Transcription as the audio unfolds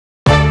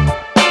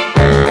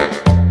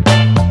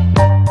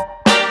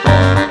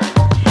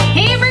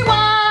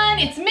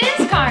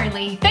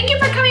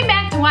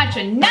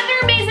another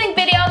amazing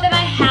video that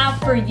I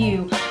have for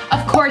you.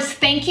 Of course,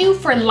 thank you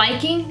for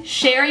liking,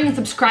 sharing, and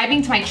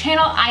subscribing to my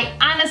channel. I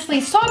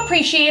honestly so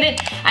appreciate it,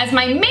 as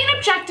my main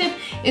objective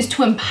is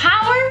to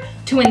empower,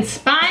 to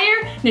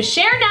inspire, and to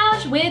share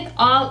knowledge with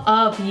all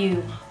of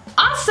you.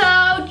 Also,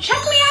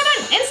 check me out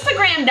on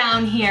Instagram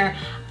down here.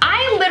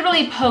 I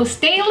literally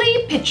post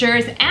daily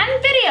pictures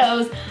and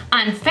videos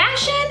on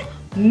fashion,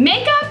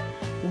 makeup,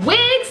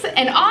 wigs,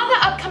 and all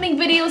the upcoming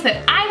videos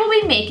that I will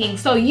be making,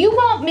 so you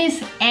won't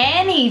miss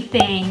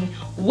anything.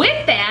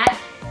 With that,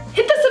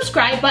 hit the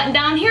subscribe button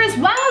down here as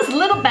well as the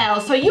little bell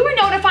so you are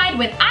notified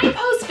when I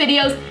post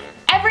videos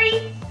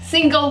every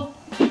single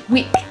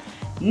week.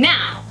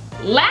 Now,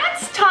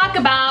 let's talk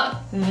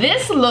about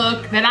this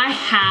look that I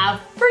have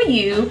for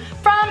you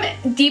from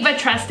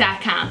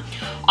divatrust.com.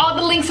 All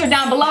the links are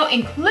down below,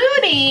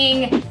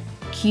 including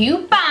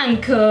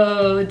coupon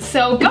codes.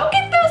 So go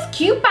get those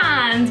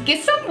coupons,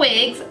 get some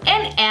wigs,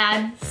 and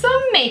add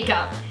some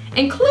makeup,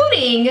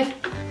 including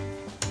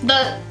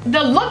the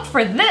look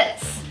for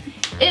this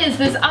is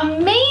this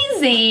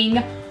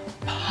amazing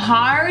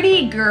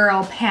Party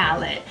Girl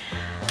palette.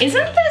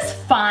 Isn't this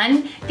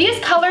fun?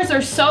 These colors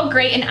are so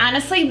great, and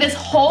honestly, this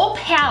whole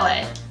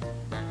palette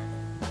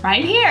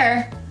right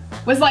here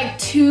was like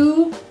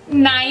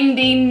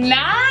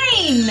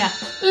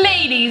 $2.99.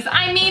 Ladies,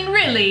 I mean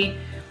really,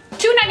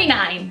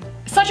 $2.99.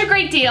 Such a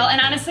great deal,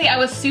 and honestly, I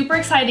was super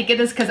excited to get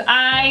this because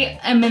I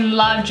am in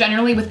love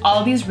generally with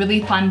all these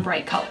really fun,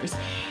 bright colors.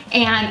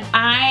 And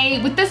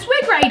with this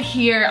wig right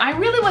here, I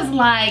really was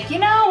like, you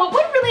know, what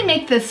would really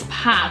make this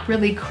pop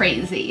really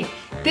crazy?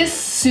 This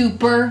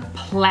super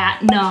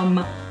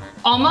platinum,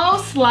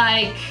 almost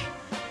like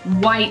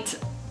white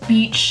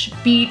beach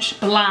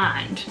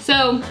blonde.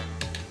 So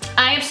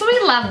I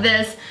absolutely love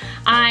this.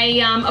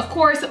 Of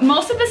course,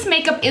 most of this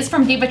makeup is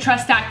from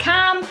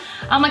divatrust.com.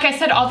 Like I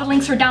said, all the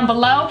links are down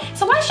below.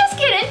 So let's just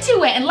get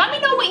into it and let me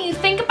know what you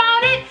think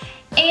about it.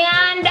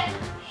 And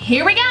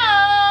here we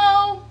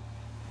go.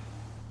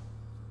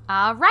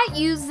 All right,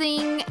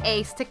 using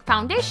a stick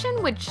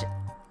foundation, which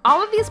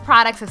all of these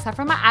products, except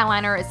for my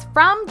eyeliner, is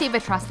from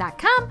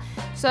divatrust.com.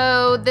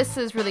 So this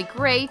is really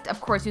great.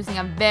 Of course, using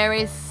a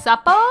very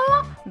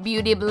supple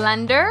beauty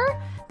blender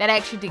that I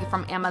actually did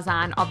from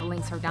Amazon. All the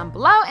links are down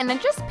below. And then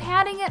just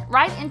patting it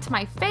right into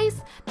my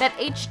face. That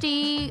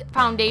HD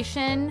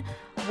foundation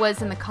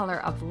was in the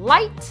color of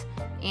light.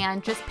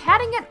 And just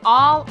patting it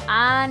all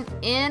on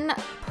in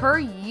per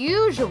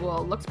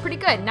usual. Looks pretty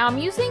good. Now I'm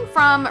using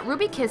from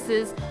Ruby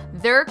Kisses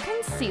their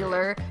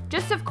concealer.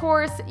 Just of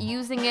course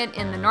using it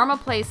in the normal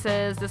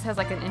places. This has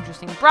like an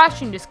interesting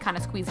brush. You can just kind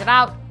of squeeze it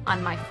out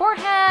on my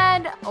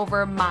forehead,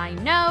 over my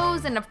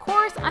nose, and of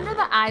course under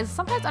the eyes,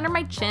 sometimes under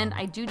my chin.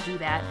 I do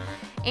that.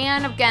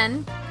 And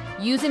again,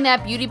 using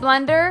that beauty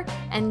blender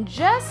and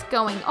just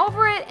going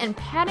over it and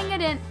patting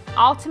it in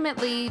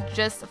ultimately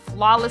just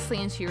flawlessly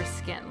into your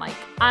skin. Like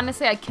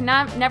honestly, I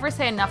cannot never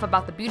say enough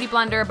about the beauty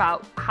blender,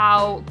 about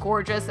how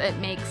gorgeous it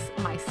makes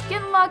my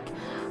skin look.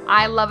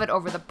 I love it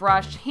over the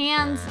brush,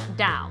 hands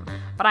down.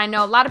 But I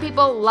know a lot of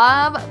people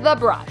love the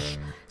brush.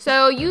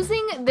 So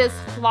using this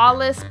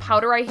flawless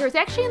powder right here, it's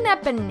actually in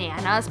that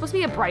banana. It's supposed to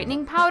be a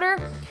brightening powder.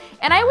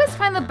 And I always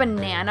find the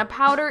banana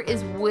powder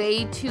is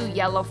way too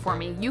yellow for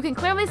me. You can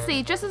clearly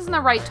see just isn't the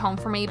right tone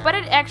for me, but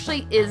it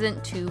actually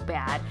isn't too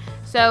bad.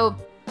 So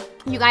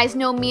you guys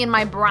know me and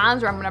my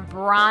bronzer. I'm gonna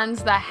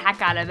bronze the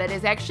heck out of it.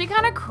 It's actually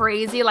kind of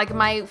crazy. Like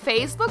my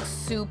face looks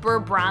super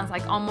bronzed,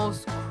 like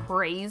almost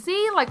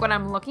crazy. Like when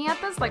I'm looking at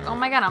this, like, oh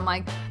my God, I'm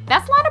like,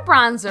 that's a lot of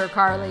bronzer,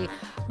 Carly.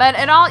 But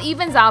it all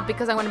evens out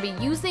because I'm going to be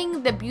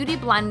using the beauty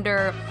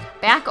blender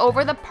back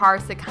over the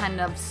parts to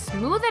kind of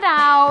smooth it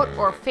out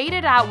or fade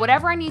it out,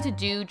 whatever I need to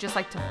do, just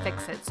like to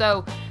fix it.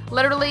 So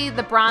literally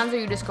the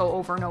bronzer, you just go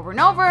over and over and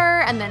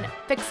over and then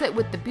fix it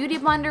with the beauty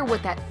blender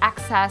with that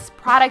excess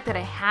product that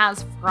it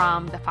has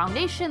from the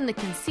foundation, the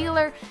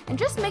concealer, and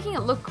just making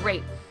it look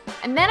great.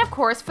 And then of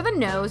course for the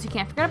nose, you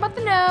can't forget about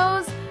the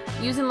nose,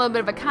 using a little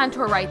bit of a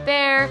contour right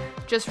there,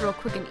 just real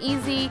quick and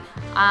easy.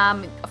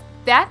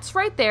 That's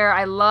right there.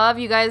 I love,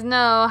 you guys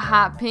know,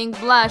 hot pink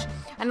blush.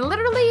 And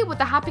literally with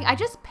the hot pink, I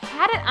just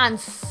pat it on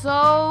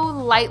so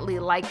lightly,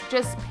 like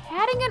just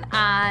patting it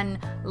on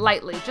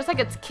lightly, just like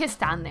it's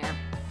kissed on there.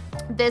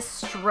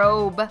 This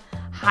strobe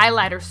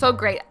highlighter, so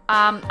great.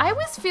 I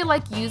always feel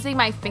like using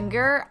my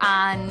finger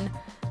on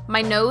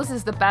my nose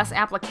is the best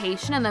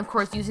application, and then of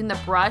course using the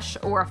brush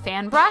or a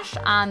fan brush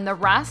on the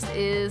rest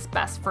is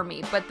best for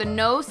me. But the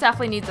nose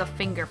definitely needs a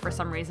finger for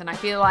some reason. I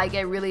feel like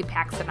it really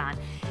packs it on.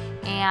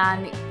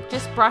 And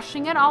just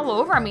brushing it all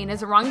over. I mean,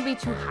 is it wrong to be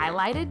too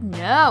highlighted?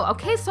 No.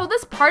 Okay, so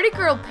this Party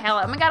Girl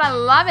palette, oh my God, I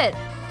love it.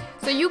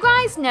 So you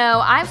guys know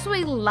I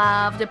absolutely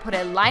love to put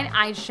a light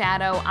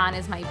eyeshadow on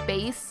as my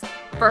base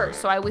first.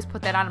 So I always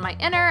put that on my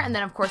inner, and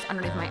then of course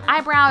underneath my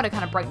eyebrow to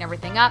kind of brighten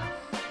everything up.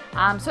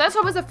 So that's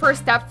always the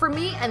first step for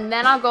me, and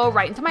then I'll go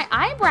right into my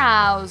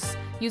eyebrows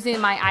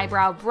using my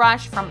eyebrow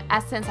brush from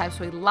Essence. I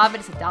absolutely love it.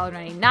 It's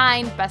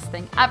 $1.99, best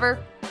thing ever.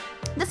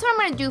 This one I'm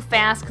gonna do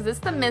fast because it's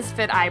the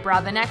Misfit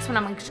eyebrow. The next one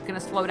I'm just gonna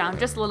slow down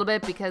just a little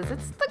bit because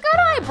it's the good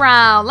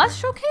eyebrow. Let's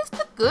showcase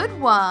the good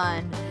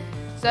one.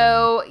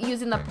 So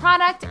using the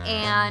product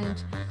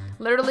and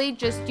literally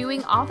just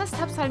doing all the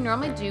steps that I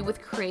normally do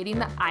with creating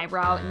the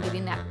eyebrow and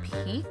getting that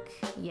peak.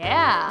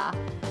 Yeah.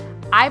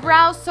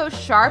 Eyebrows so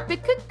sharp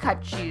it could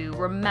cut you.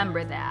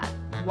 Remember that.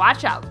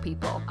 Watch out,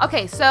 people.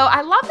 Okay, so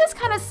I love this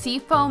kind of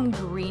seafoam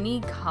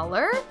greeny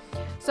color.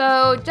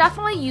 So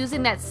definitely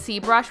using that C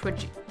brush,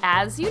 which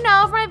as you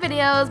know from my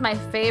videos, my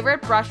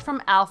favorite brush from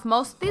e.l.f.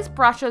 Most of these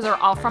brushes are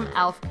all from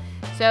e.l.f.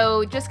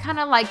 So just kind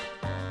of like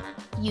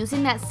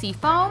using that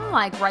seafoam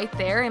like right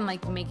there and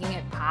like making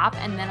it pop.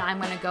 And then I'm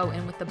gonna go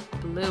in with the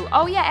blue.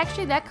 Oh yeah,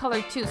 actually that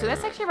color too. So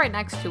that's actually right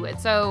next to it.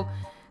 So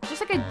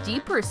just like a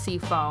deeper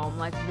seafoam,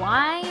 like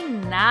why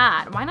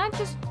not? Why not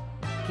just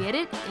get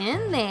it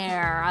in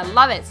there? I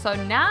love it. So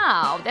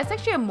now, that's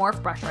actually a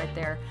morph brush right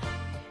there.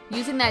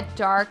 Using that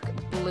dark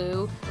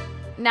blue.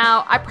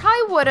 Now, I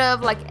probably would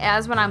have, like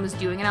as when I was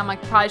doing it, I'm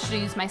like, probably should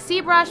have used my C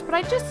brush, but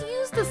I just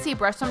used the C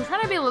brush. So I'm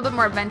trying to be a little bit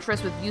more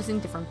adventurous with using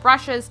different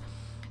brushes.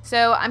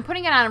 So I'm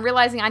putting it on and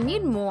realizing I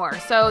need more.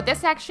 So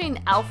that's actually an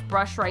e.l.f.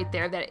 brush right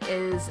there that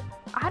is,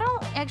 I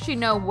don't actually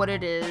know what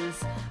it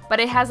is, but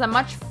it has a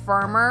much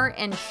firmer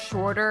and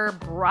shorter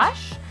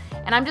brush.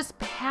 And I'm just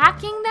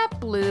packing that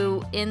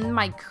blue in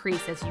my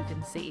crease, as you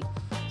can see.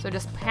 So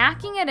just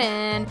packing it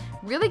in,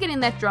 really getting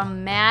that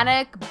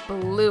dramatic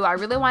blue. I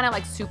really want it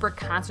like super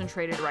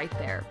concentrated right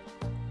there.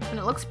 And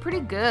it looks pretty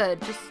good,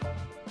 just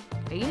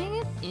fading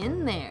it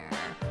in there.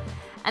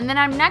 And then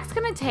I'm next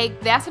gonna take,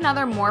 that's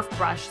another morph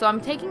brush. So I'm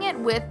taking it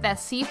with that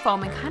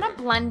seafoam and kind of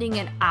blending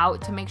it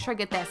out to make sure I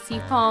get that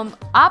seafoam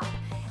up,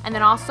 and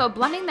then also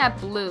blending that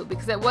blue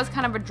because it was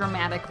kind of a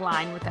dramatic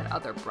line with that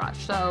other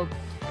brush. So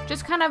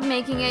just kind of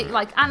making it,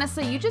 like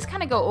honestly, you just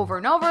kind of go over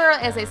and over.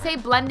 As I say,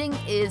 blending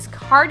is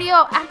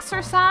cardio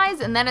exercise,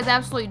 and that is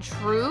absolutely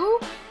true.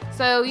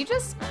 So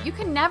you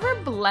can never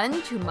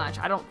blend too much,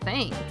 I don't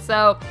think.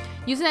 So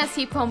using that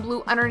seafoam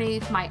blue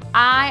underneath my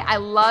eye, I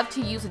love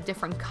to use a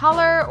different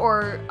color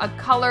or a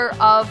color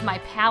of my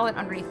palette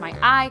underneath my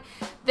eye.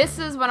 This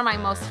is one of my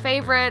most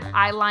favorite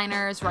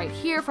eyeliners right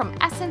here from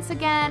Essence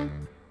again.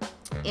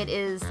 It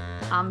is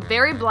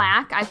very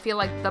black. I feel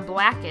like the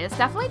blackest.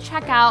 Definitely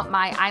check out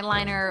my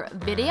eyeliner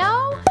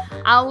video.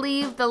 I'll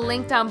leave the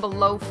link down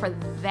below for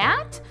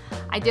that.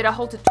 I did a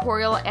whole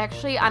tutorial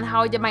actually on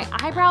how I did my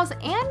eyebrows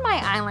and my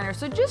eyeliner.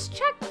 So just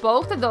check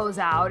both of those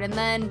out and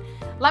then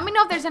let me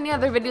know if there's any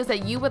other videos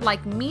that you would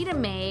like me to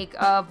make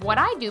of what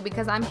I do,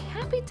 because I'm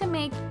happy to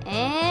make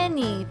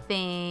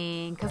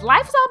anything. Because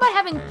life is all about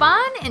having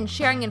fun and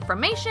sharing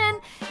information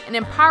and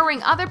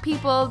empowering other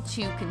people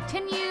to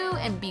continue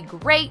and be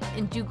great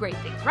and do great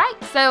things, right?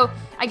 So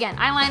again,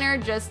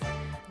 eyeliner, just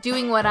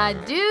doing what I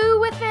do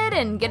with it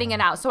and getting it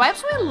out. So I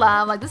absolutely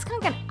love, like this is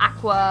kind of like an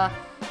aqua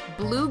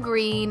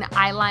blue-green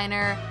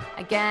eyeliner.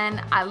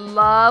 Again, I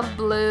love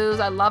blues,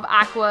 I love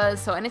aquas,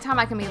 so anytime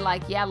I can be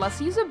like, yeah, let's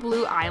use a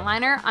blue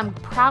eyeliner, I'm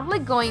probably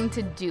going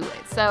to do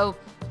it. So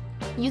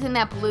using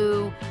that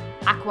blue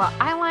aqua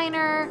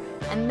eyeliner,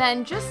 and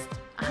then just,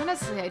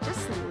 honestly, I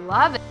just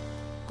love it.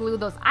 Glue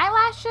those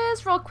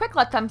eyelashes real quick,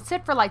 let them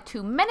sit for like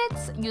 2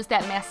 minutes, use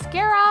that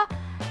mascara,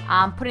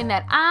 putting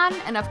that on,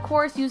 and of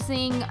course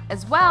using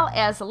as well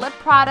as a lip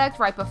product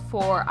right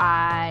before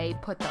I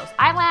put those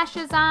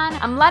eyelashes on.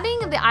 I'm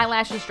letting the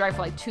eyelashes dry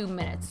for like 2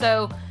 minutes.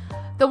 So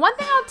the one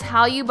thing I'll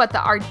tell you about the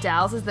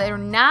Ardell's is they're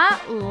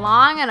not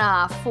long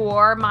enough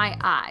for my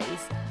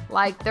eyes.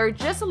 Like they're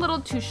just a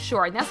little too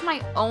short, and that's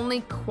my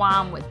only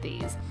qualm with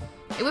these.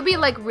 It would be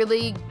like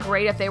really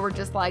great if they were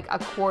just like a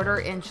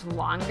 1/4 inch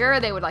longer.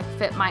 They would like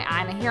fit my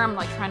eye, and here I'm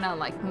like trying to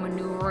like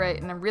maneuver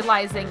it, and I'm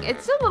realizing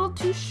it's a little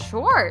too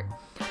short.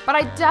 But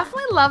I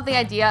definitely love the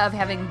idea of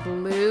having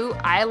blue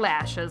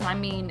eyelashes. I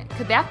mean,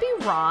 could that be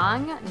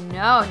wrong?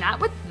 No, not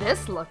with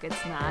this look,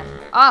 it's not.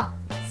 Oh,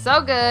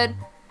 so good.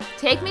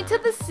 Take me to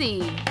the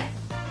sea.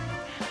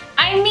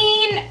 I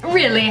mean,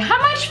 really, how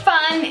much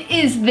fun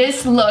is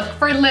this look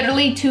for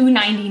literally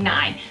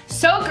 $2.99?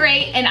 So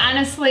great, and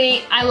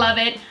honestly, I love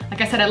it.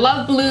 Like I said, I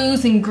love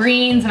blues and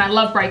greens, and I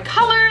love bright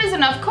colors,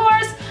 and of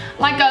course,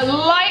 like a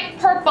light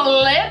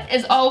purple lip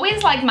is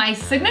always like my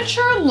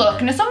signature look,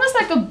 and it's almost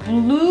like a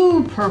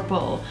blue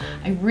purple.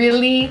 I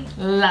really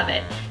love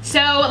it. So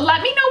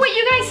let me know what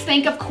you guys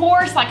think. Of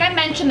course, like I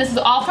mentioned, this is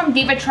all from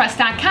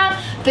divatrust.com.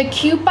 The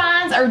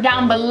coupons are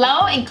down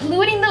below,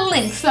 including the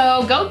link,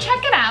 so go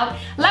check it out.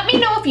 Let me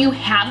know if you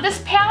have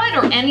this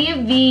palette or any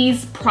of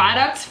these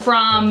products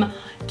from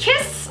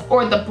Kiss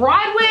or the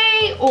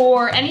Broadway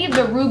or any of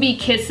the Ruby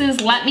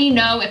Kisses. Let me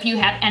know if you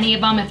have any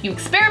of them, if you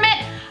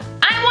experiment.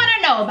 I want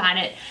to know about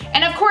it.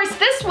 And of course,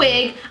 this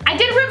wig, I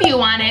did a review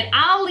on it.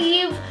 I'll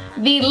leave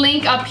the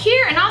link up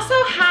here, and also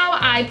how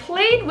I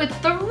played with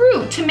the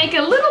root to make it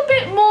a little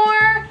bit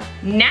more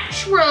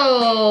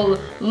natural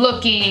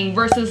looking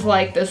versus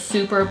like the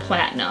super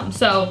platinum.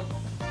 So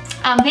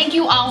thank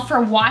you all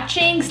for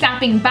watching,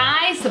 stopping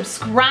by,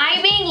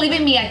 subscribing,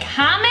 leaving me a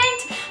comment.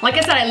 Like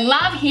I said, I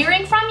love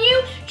hearing from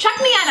you. Check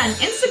me out on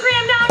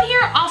Instagram down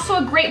here. Also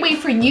also a great way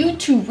for you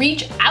to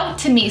reach out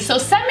to me. So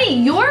send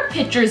me your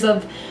pictures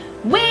of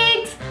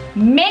wigs,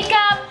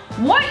 makeup,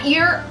 what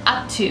you're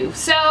up to.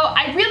 So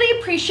I really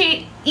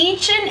appreciate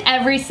each and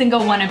every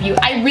single one of you.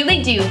 I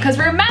really do, because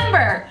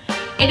remember,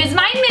 it is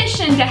my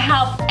mission to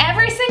help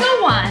every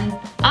single one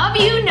of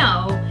you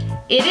know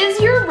it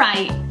is your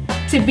right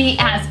to be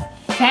as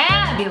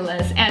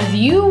fabulous as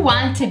you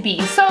want to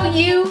be. So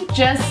you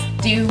just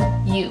do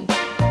you.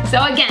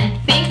 So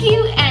again, thank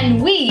you,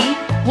 and we